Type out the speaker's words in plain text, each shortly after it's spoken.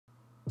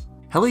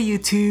Hello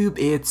YouTube,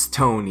 it's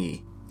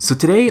Tony. So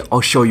today I'll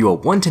show you a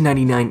 1 to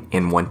 99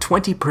 and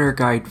 120 prayer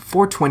guide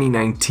for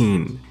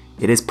 2019.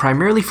 It is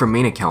primarily for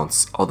main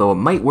accounts, although it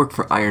might work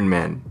for Iron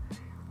Man.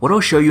 What I'll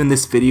show you in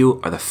this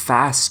video are the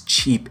fast,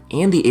 cheap,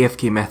 and the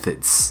AFK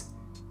methods.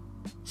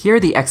 Here are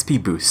the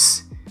XP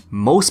boosts.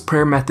 Most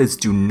prayer methods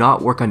do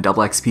not work on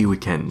double XP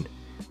weekend.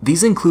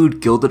 These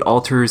include Gilded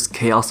Altars,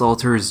 Chaos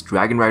Altars,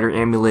 Dragon Rider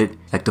Amulet,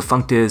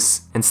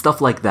 Ectofuntus, and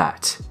stuff like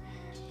that.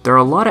 There are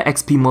a lot of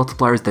XP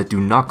multipliers that do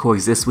not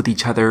coexist with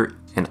each other,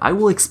 and I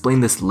will explain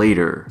this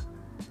later.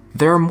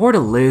 There are more to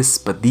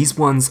list, but these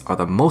ones are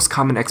the most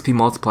common XP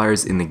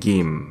multipliers in the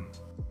game.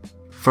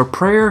 For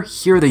prayer,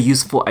 here are the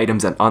useful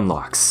items and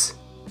unlocks.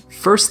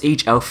 First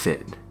Age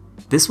Outfit.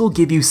 This will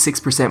give you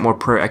 6% more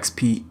prayer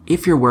XP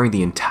if you're wearing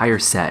the entire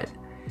set.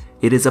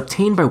 It is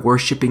obtained by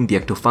worshipping the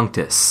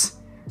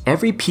Ectofuntus.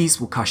 Every piece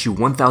will cost you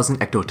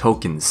 1000 Ecto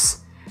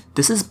tokens.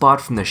 This is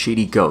bought from the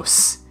Shady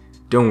Ghosts.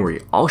 Don't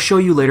worry, I'll show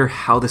you later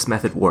how this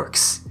method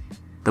works.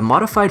 The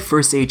modified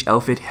First Age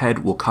Outfit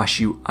head will cost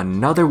you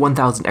another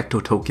 1000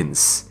 Ecto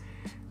tokens.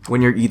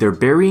 When you're either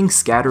burying,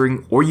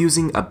 scattering, or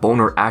using a bone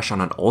or ash on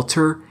an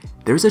altar,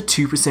 there's a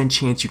 2%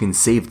 chance you can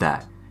save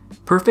that.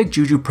 Perfect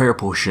Juju Prayer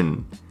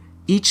Potion.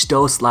 Each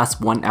dose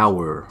lasts 1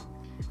 hour.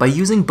 By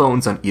using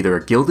bones on either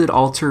a Gilded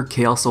Altar,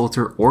 Chaos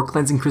Altar, or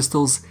Cleansing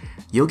Crystals,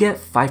 you'll get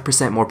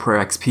 5% more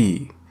prayer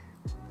XP.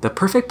 The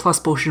Perfect Plus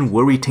Potion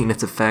will retain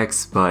its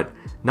effects, but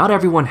not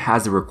everyone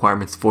has the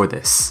requirements for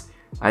this.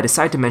 I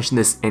decided to mention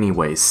this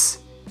anyways.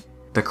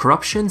 The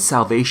Corruption,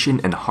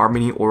 Salvation, and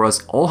Harmony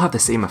auras all have the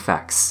same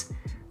effects.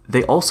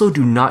 They also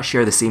do not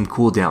share the same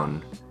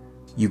cooldown.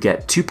 You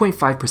get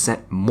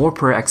 2.5% more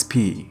prayer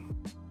XP.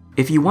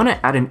 If you want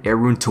to add an air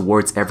rune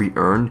towards every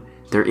urn,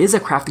 there is a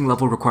crafting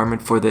level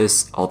requirement for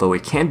this, although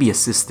it can be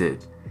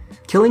assisted.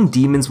 Killing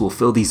demons will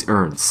fill these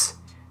urns.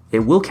 It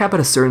will cap at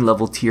a certain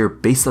level tier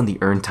based on the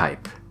urn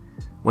type.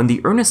 When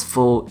the urn is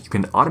full, you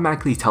can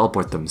automatically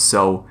teleport them,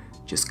 so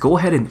just go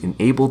ahead and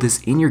enable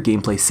this in your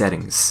gameplay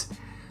settings.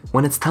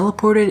 When it's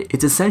teleported,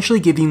 it's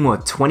essentially giving you a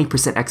 20%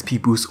 XP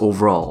boost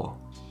overall.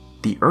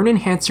 The Urn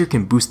Enhancer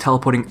can boost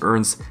teleporting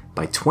urns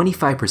by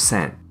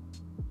 25%.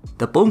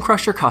 The Bone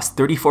Crusher costs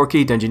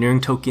 34k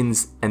Dungeoneering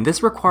tokens, and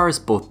this requires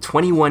both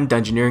 21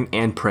 Dungeoneering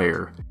and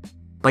Prayer.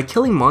 By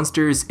killing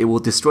monsters, it will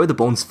destroy the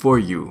bones for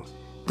you.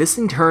 This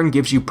in turn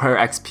gives you prayer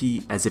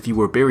XP as if you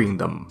were burying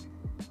them.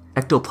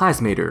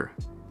 Ectoplasmator.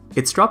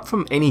 It's dropped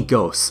from any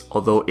ghost,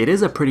 although it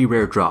is a pretty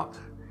rare drop.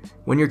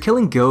 When you're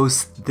killing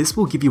ghosts, this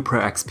will give you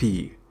prayer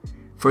XP.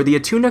 For the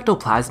attuned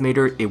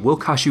Ectoplasmator, it will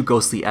cost you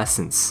Ghostly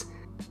Essence.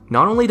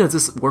 Not only does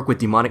this work with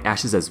Demonic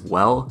Ashes as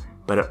well,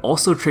 but it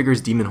also triggers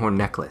Demon Horn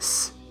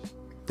Necklace.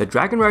 The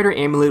Dragon Rider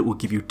Amulet will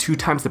give you 2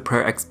 times the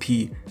prayer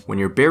XP when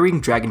you're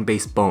burying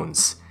dragon-based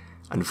bones.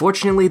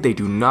 Unfortunately, they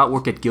do not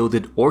work at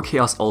Gilded or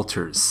Chaos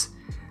Altars.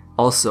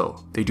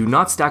 Also, they do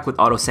not stack with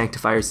Auto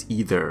Sanctifiers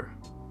either.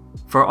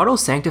 For Auto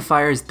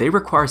Sanctifiers, they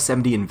require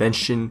 70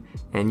 Invention,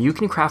 and you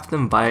can craft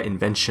them via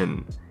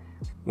Invention.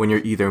 When you're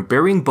either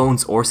burying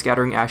bones or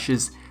scattering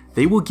ashes,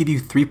 they will give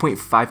you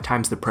 3.5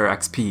 times the prayer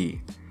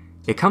XP.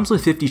 It comes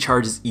with 50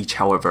 charges each,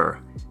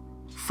 however.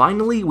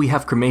 Finally, we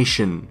have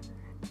Cremation.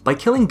 By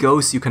killing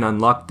ghosts, you can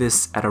unlock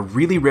this at a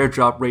really rare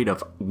drop rate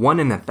of 1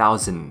 in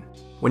 1000.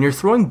 When you're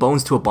throwing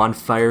bones to a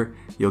bonfire,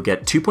 you'll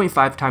get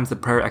 2.5 times the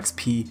prayer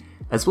XP,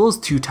 as well as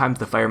 2 times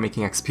the fire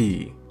making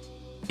XP.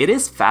 It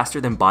is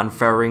faster than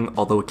bonfiring,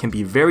 although it can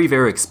be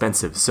very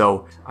expensive,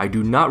 so I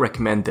do not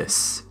recommend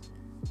this.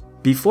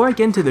 Before I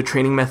get into the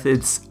training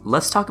methods,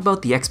 let's talk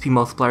about the XP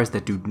multipliers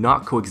that do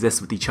not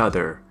coexist with each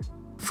other.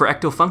 For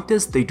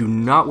Ectofuntus, they do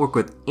not work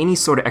with any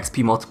sort of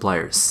XP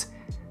multipliers.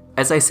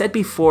 As I said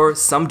before,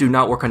 some do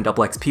not work on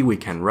double XP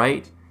weekend,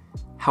 right?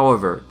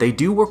 However, they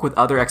do work with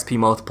other XP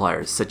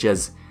multipliers, such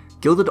as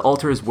Gilded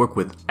Altars work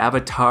with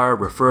Avatar,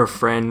 Refer a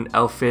Friend,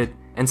 Outfit,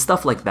 and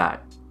stuff like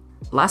that.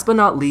 Last but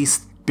not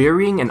least,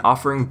 burying and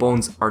offering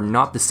bones are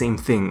not the same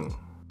thing.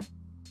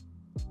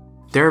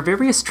 There are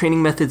various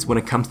training methods when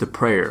it comes to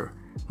prayer.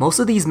 Most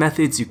of these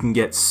methods you can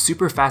get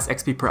super fast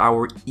XP per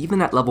hour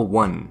even at level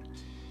 1.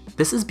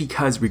 This is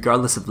because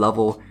regardless of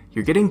level,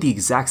 you're getting the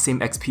exact same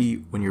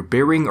XP when you're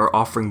burying or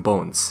offering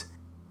bones.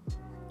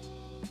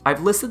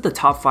 I've listed the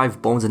top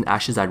 5 bones and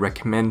ashes I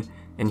recommend,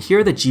 and here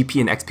are the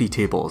GP and XP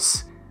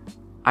tables.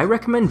 I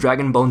recommend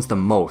Dragon Bones the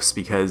most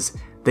because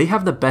they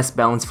have the best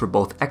balance for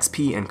both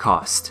XP and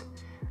cost.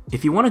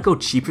 If you want to go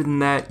cheaper than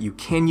that, you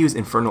can use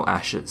Infernal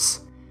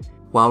Ashes.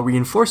 While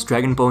Reinforced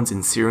Dragon Bones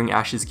and Searing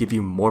Ashes give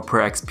you more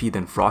prayer XP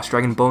than Frost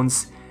Dragon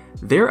Bones,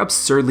 they're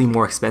absurdly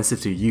more expensive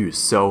to use,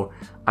 so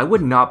I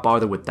would not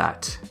bother with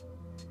that.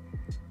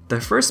 The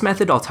first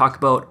method I'll talk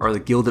about are the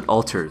Gilded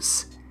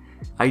Altars.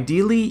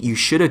 Ideally, you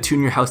should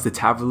attune your house to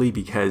Taverly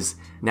because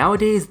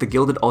nowadays the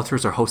Gilded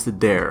Altars are hosted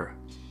there.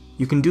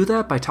 You can do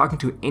that by talking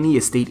to any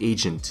estate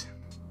agent.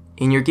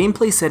 In your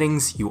gameplay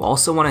settings, you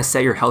also want to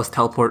set your house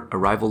teleport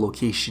arrival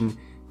location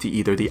to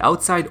either the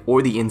outside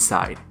or the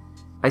inside.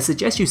 I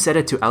suggest you set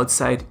it to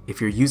outside if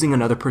you're using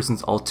another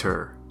person's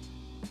altar.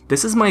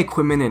 This is my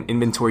equipment and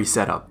inventory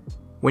setup.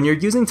 When you're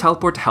using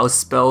Teleport to House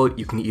spell,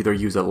 you can either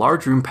use a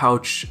large rune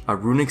pouch, a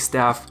runic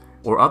staff,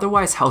 or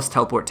otherwise House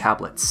Teleport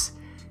tablets.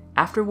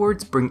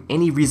 Afterwards, bring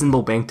any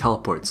reasonable bank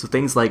teleport, so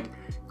things like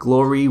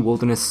Glory,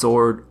 Wilderness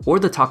Sword, or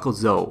the Taco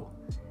Zo.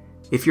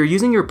 If you're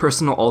using your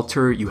personal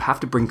altar, you have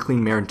to bring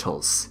clean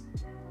Marintals.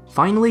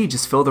 Finally,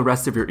 just fill the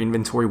rest of your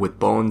inventory with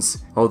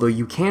bones, although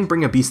you can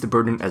bring a Beast of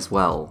Burden as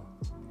well.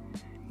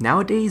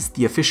 Nowadays,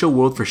 the official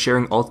world for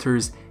sharing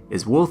altars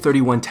is World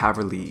 31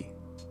 Taverley.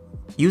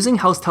 Using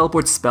House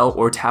Teleport spell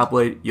or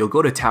tablet, you'll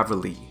go to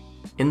Taverley.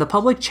 In the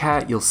public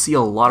chat, you'll see a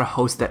lot of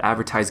hosts that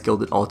advertise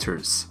Gilded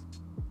Altars.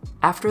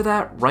 After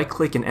that,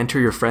 right-click and enter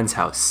your friend's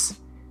house.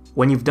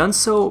 When you've done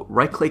so,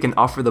 right-click and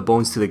offer the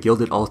bones to the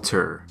Gilded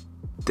Altar.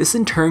 This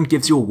in turn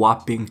gives you a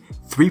whopping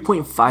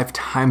 3.5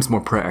 times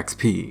more prayer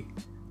XP.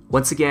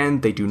 Once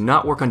again, they do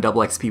not work on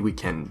double XP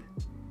weekend.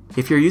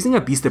 If you're using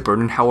a Beast of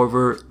Burden,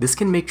 however, this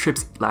can make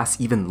trips last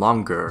even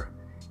longer.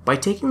 By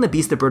taking the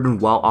Beast of Burden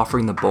while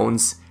offering the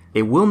bones,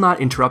 it will not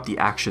interrupt the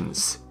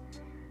actions.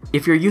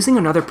 If you're using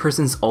another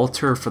person's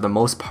altar, for the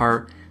most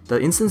part,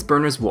 the instance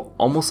burners will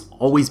almost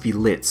always be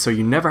lit, so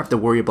you never have to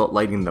worry about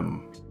lighting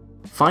them.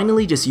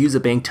 Finally, just use a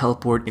bank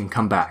teleport and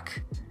come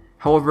back.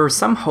 However,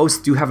 some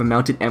hosts do have a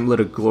mounted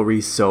Amulet of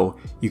Glory, so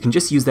you can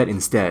just use that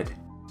instead.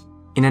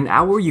 In an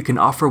hour, you can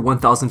offer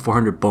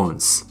 1,400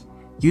 bones.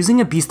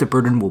 Using a Beast of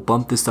Burden will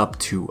bump this up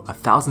to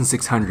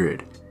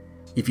 1,600.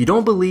 If you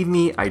don't believe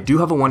me, I do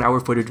have a 1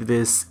 hour footage of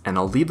this, and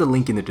I'll leave the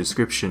link in the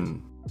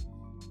description.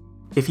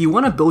 If you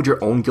want to build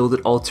your own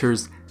Gilded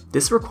Altars,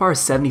 this requires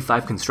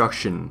 75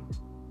 construction.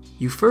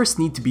 You first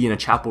need to be in a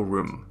chapel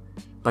room.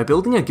 By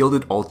building a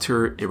Gilded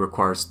Altar, it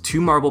requires 2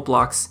 marble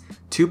blocks,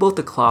 2 bolt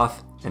of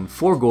cloth, and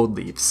 4 gold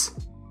leaves.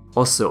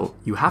 Also,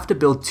 you have to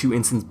build 2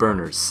 incense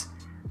burners.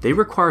 They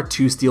require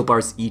 2 steel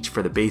bars each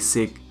for the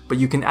basic, but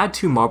you can add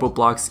 2 marble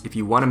blocks if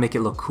you want to make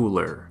it look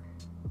cooler.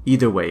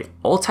 Either way,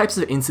 all types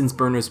of incense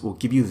burners will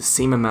give you the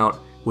same amount,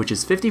 which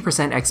is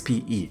 50%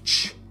 XP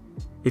each.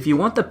 If you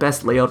want the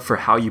best layout for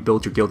how you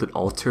build your Gilded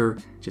Altar,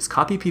 just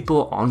copy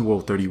people on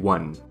World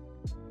 31.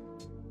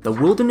 The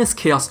Wilderness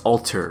Chaos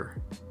Altar.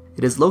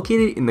 It is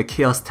located in the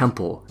Chaos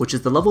Temple, which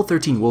is the level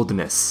 13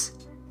 Wilderness.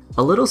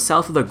 A little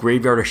south of the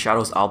Graveyard of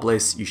Shadows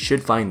Obelisk, you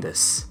should find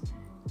this.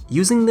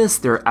 Using this,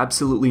 there are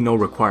absolutely no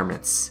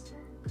requirements.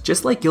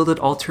 Just like Gilded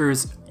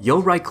Altars,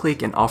 you'll right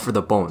click and offer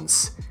the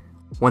bones.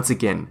 Once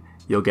again,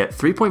 you'll get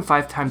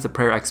 3.5 times the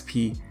prayer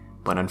XP,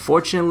 but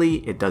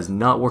unfortunately, it does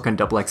not work on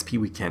double XP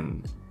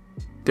weekend.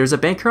 There's a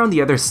banker on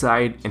the other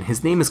side, and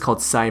his name is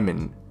called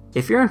Simon.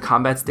 If you're in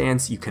combat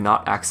stance, you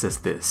cannot access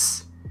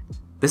this.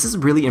 This is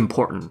really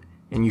important,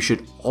 and you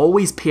should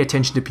always pay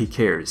attention to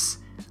PKers.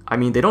 I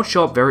mean, they don't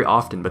show up very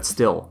often, but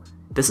still,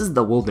 this is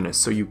the Wilderness,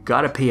 so you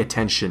gotta pay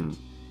attention.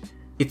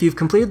 If you've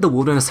completed the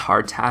Wilderness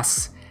hard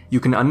tasks,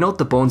 you can unnote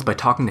the bones by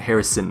talking to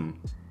Harrison.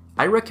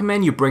 I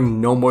recommend you bring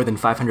no more than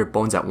 500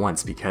 bones at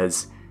once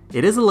because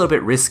it is a little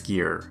bit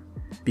riskier.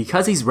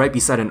 Because he's right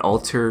beside an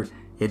altar,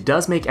 it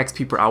does make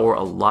XP per hour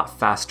a lot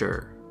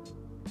faster.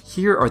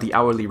 Here are the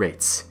hourly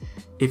rates.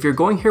 If you're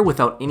going here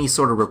without any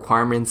sort of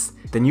requirements,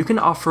 then you can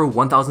offer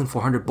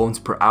 1,400 bones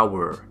per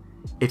hour.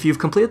 If you've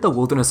completed the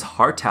Wilderness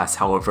hard task,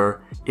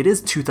 however, it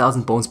is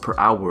 2,000 bones per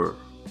hour.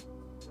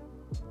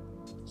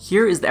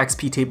 Here is the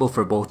XP table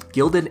for both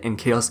Gilded and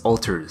Chaos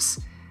Altars.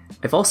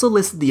 I've also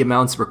listed the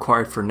amounts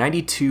required for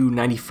 92,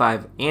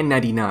 95, and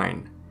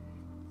 99.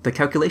 The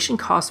calculation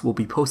cost will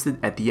be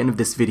posted at the end of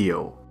this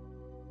video.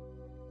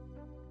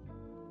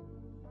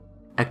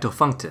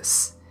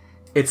 Ectofuntus.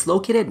 It's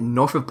located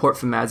north of Port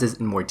Famazes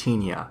in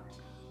Mauritania.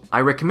 I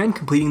recommend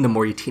completing the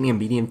Mauritania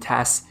medium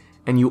task,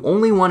 and you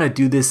only want to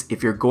do this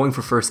if you're going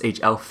for first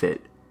age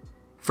outfit.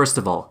 First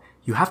of all,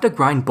 you have to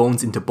grind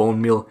bones into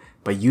bone meal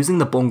by using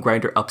the bone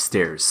grinder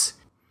upstairs.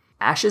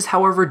 Ashes,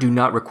 however, do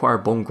not require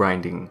bone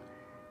grinding.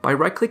 By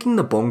right-clicking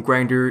the bone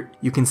grinder,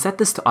 you can set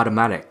this to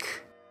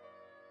automatic.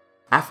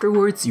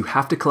 Afterwards, you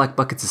have to collect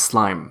buckets of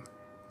slime.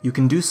 You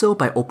can do so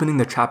by opening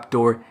the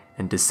trapdoor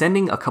and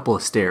descending a couple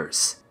of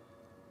stairs.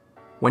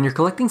 When you're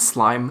collecting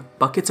slime,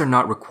 buckets are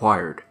not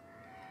required.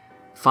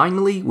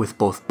 Finally, with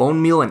both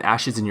bone meal and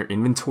ashes in your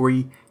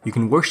inventory, you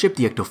can worship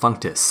the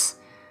Ectofuntus.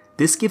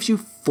 This gives you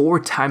 4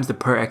 times the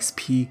prayer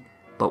XP,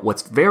 but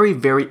what's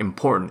very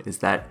important is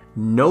that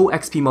no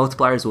XP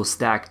multipliers will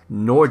stack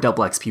nor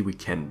double XP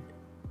weekend.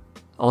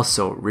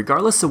 Also,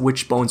 regardless of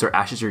which bones or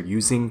ashes you're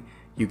using,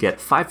 you get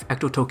 5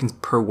 Ecto tokens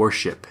per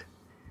worship.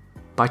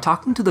 By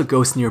talking to the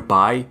ghost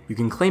nearby, you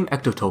can claim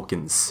Ecto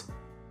tokens.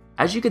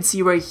 As you can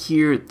see right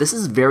here, this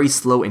is very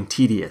slow and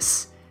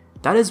tedious.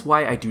 That is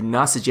why I do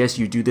not suggest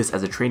you do this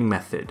as a training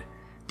method.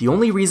 The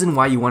only reason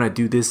why you want to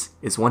do this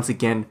is once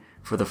again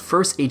for the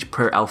first age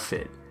prayer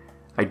outfit.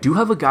 I do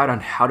have a guide on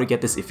how to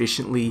get this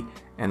efficiently,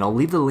 and I'll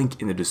leave the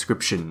link in the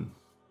description.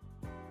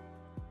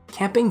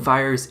 Camping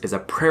Vyres is a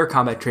prayer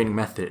combat training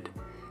method.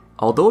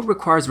 Although it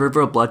requires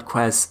River of Blood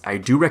quests, I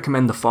do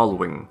recommend the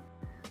following.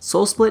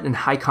 Soul Split and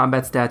high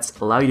combat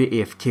stats allow you to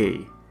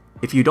AFK.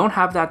 If you don't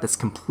have that, that's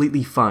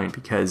completely fine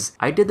because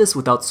I did this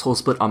without Soul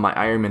Split on my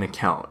Ironman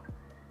account.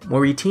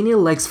 Moritania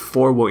Legs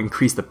 4 will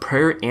increase the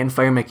prayer and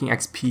fire making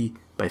XP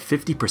by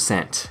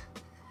 50%.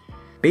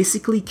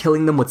 Basically,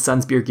 killing them with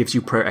Sunspear gives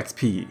you prayer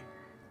XP.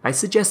 I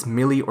suggest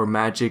melee or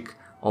magic,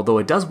 although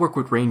it does work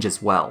with range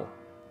as well.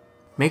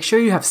 Make sure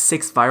you have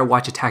 6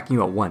 Firewatch attacking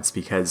you at once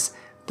because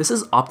this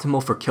is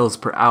optimal for kills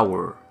per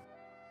hour.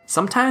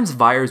 Sometimes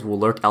Vyres will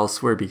lurk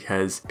elsewhere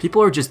because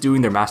people are just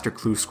doing their Master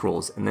Clue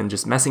scrolls and then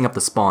just messing up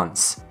the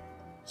spawns.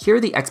 Here are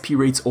the XP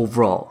rates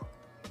overall.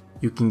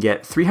 You can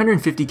get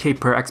 350k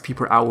per XP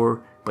per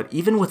hour, but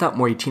even without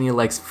Moritania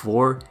Legs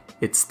 4,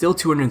 it's still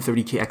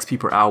 230k XP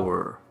per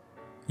hour.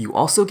 You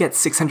also get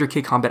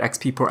 600k combat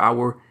XP per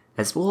hour,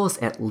 as well as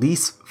at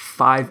least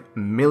 5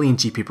 million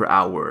GP per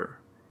hour.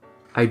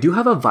 I do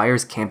have a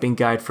Vyres camping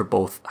guide for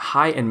both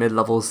high and mid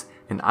levels,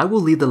 and I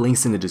will leave the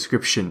links in the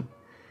description.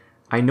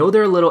 I know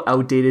they're a little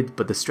outdated,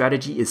 but the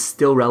strategy is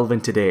still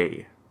relevant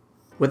today.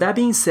 With that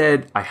being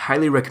said, I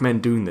highly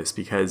recommend doing this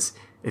because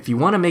if you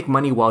want to make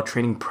money while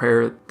training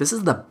prayer, this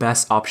is the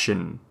best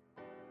option.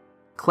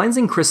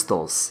 Cleansing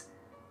Crystals.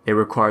 It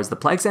requires the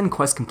Plague's End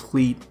quest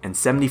complete and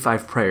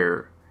 75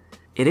 prayer.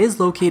 It is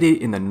located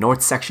in the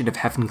north section of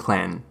Heaven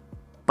Clan.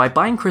 By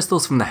buying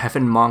crystals from the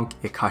Heaven Monk,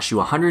 it costs you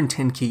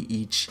 110k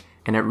each,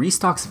 and it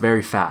restocks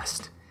very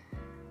fast.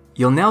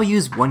 You'll now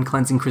use 1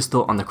 cleansing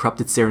crystal on the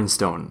Corrupted Saren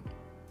Stone.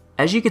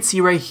 As you can see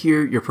right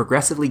here, you're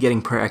progressively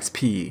getting prayer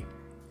XP.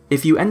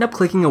 If you end up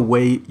clicking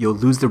away, you'll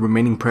lose the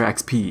remaining prayer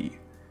XP.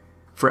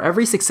 For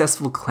every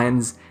successful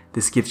cleanse,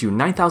 this gives you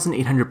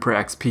 9,800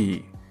 prayer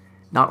XP.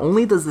 Not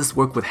only does this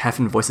work with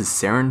Heaven Voices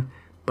Saren,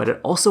 but it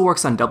also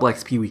works on double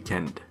XP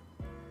weekend.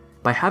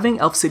 By having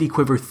Elf City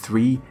Quiver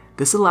 3,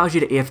 this allows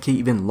you to AFK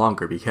even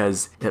longer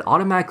because it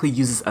automatically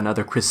uses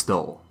another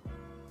crystal.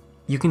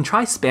 You can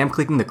try spam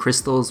clicking the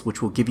crystals,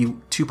 which will give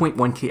you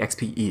 2.1k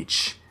XP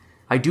each.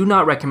 I do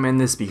not recommend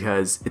this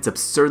because it's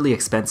absurdly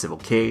expensive,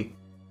 okay?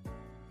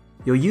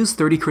 You'll use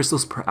 30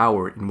 crystals per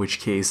hour, in which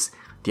case,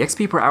 the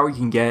XP per hour you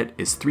can get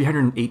is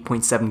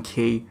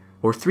 308.7k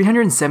or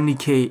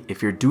 370k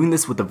if you're doing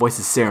this with the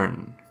Voices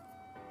Saren.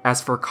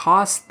 As for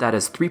cost, that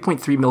is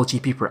 3.3 mil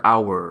GP per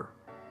hour.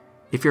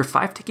 If you're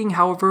 5-ticking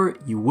however,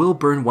 you will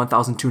burn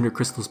 1,200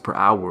 crystals per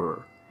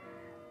hour.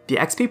 The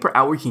XP per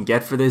hour you can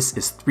get for this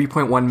is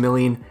 3.1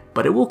 million,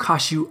 but it will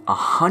cost you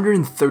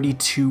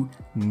 132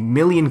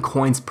 million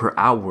coins per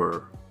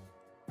hour.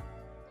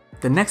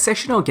 The next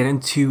section I'll get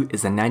into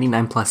is the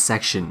 99+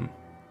 section.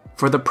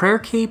 For the Prayer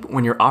Cape,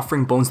 when you're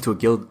offering bones to a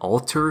Gilded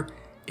Altar,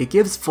 it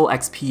gives full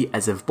XP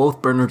as if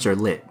both burners are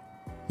lit.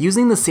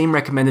 Using the same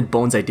recommended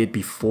bones I did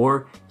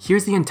before,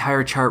 here's the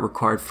entire chart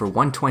required for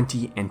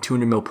 120 and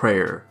 200 mil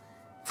prayer.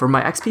 For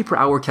my XP per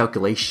hour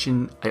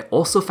calculation, I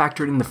also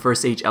factored in the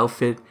First Age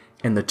outfit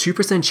and the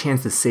 2%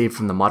 chance to save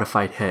from the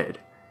modified head.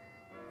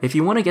 If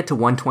you want to get to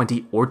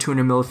 120 or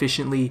 200 mil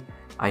efficiently,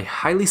 I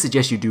highly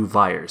suggest you do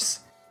Vyres.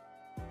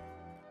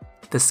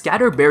 The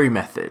Scatter Berry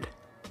method.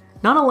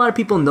 Not a lot of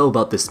people know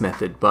about this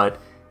method, but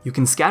you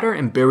can scatter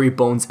and bury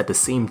bones at the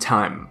same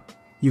time.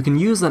 You can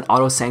use an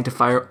Auto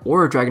Sanctifier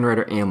or a Dragon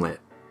Rider amulet.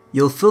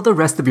 You'll fill the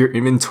rest of your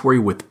inventory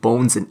with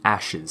bones and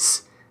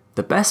ashes.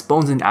 The best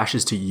bones and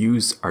ashes to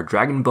use are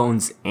Dragon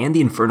Bones and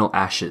the Infernal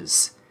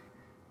Ashes.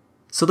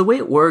 So the way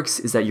it works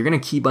is that you're going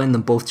to keybind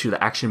them both to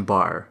the action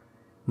bar.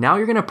 Now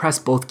you're going to press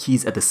both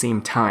keys at the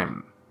same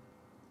time.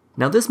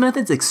 Now this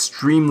method's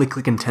extremely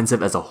click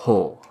intensive as a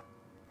whole.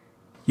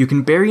 You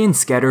can bury and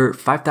scatter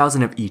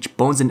 5,000 of each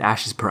bones and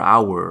ashes per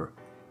hour.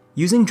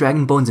 Using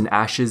Dragon Bones and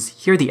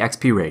Ashes, here are the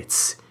XP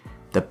rates.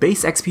 The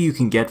base XP you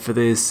can get for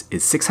this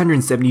is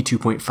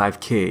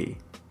 672.5k.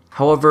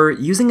 However,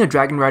 using a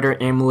Dragon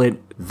Rider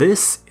amulet,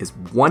 this is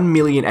 1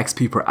 million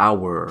XP per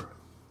hour.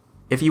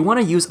 If you want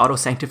to use Auto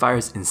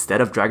Sanctifiers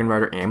instead of Dragon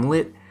Rider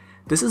amulet,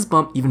 this is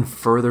bumped even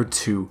further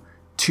to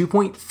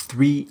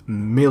 2.3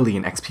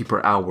 million XP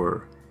per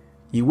hour.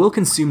 You will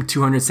consume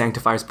 200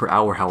 Sanctifiers per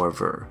hour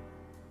however.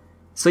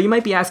 So you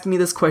might be asking me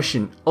this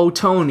question, oh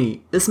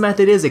Tony, this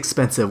method is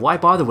expensive, why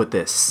bother with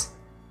this?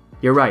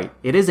 You're right,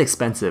 it is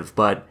expensive,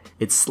 but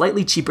it's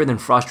slightly cheaper than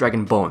Frost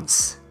Dragon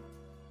Bones.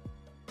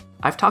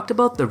 I've talked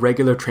about the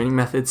regular training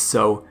methods,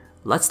 so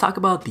let's talk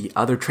about the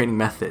other training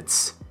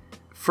methods.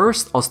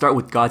 First, I'll start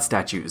with God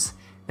Statues,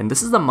 and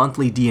this is the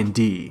monthly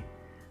D&D.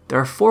 There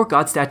are 4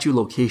 God Statue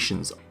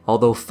locations,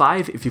 although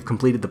 5 if you've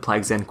completed the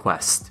Plague's End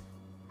quest.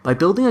 By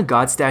building a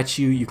God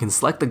Statue, you can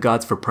select the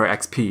gods for prayer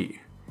XP.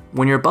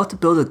 When you're about to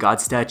build a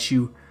God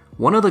Statue,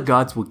 one of the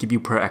gods will give you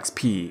prayer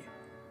XP.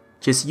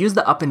 Just use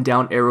the up and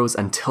down arrows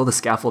until the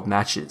scaffold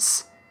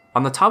matches.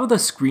 On the top of the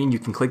screen you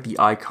can click the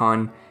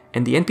icon,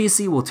 and the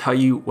NPC will tell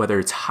you whether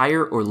it's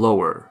higher or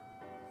lower.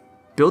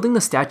 Building the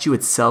statue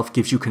itself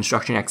gives you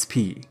construction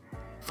XP.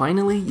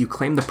 Finally, you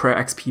claim the prayer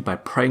XP by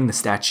praying the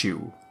statue.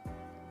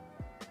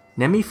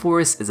 Nemi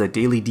Forest is a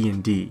daily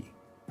D&D.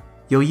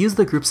 You'll use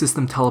the group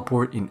system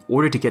teleport in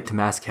order to get to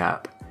mass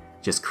cap.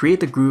 Just create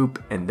the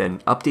group and then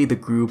update the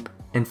group,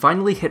 and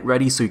finally hit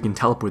ready so you can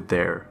teleport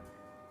there.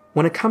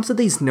 When it comes to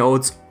these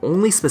nodes,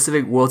 only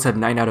specific worlds have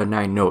 9 out of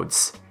 9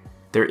 nodes.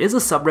 There is a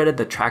subreddit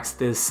that tracks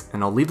this,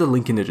 and I'll leave the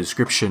link in the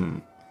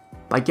description.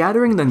 By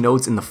gathering the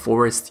nodes in the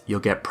forest,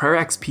 you'll get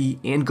prayer XP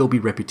and Gobi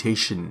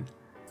reputation.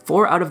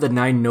 4 out of the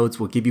 9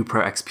 nodes will give you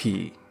prayer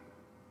XP.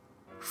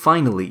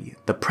 Finally,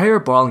 the prayer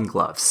brawling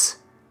gloves.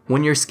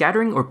 When you're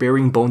scattering or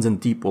burying bones in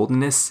deep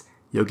wilderness,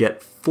 you'll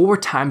get 4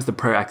 times the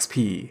prayer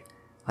XP.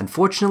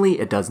 Unfortunately,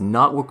 it does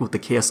not work with the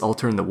chaos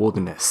altar in the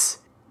wilderness.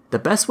 The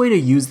best way to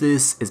use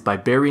this is by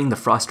burying the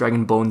frost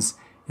dragon bones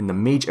in the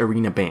mage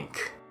arena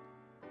bank.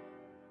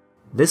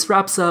 This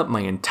wraps up my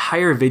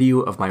entire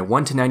video of my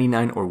 1 to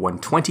 99 or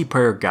 120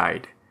 prayer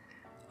guide.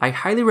 I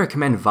highly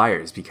recommend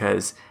Vyres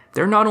because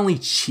they're not only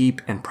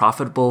cheap and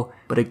profitable,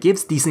 but it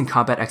gives decent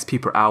combat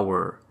XP per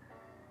hour.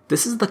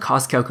 This is the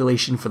cost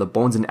calculation for the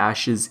bones and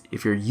ashes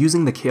if you're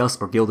using the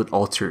chaos or gilded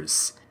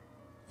altars.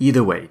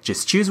 Either way,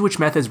 just choose which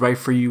method is right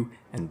for you,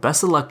 and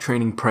best of luck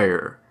training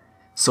prayer.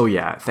 So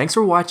yeah, thanks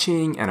for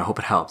watching and I hope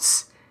it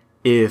helps.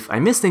 If I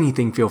missed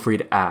anything, feel free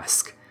to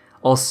ask.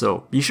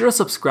 Also, be sure to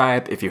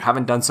subscribe if you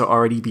haven't done so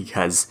already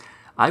because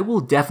I will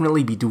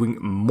definitely be doing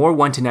more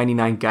 1 to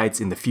 99 guides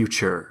in the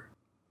future.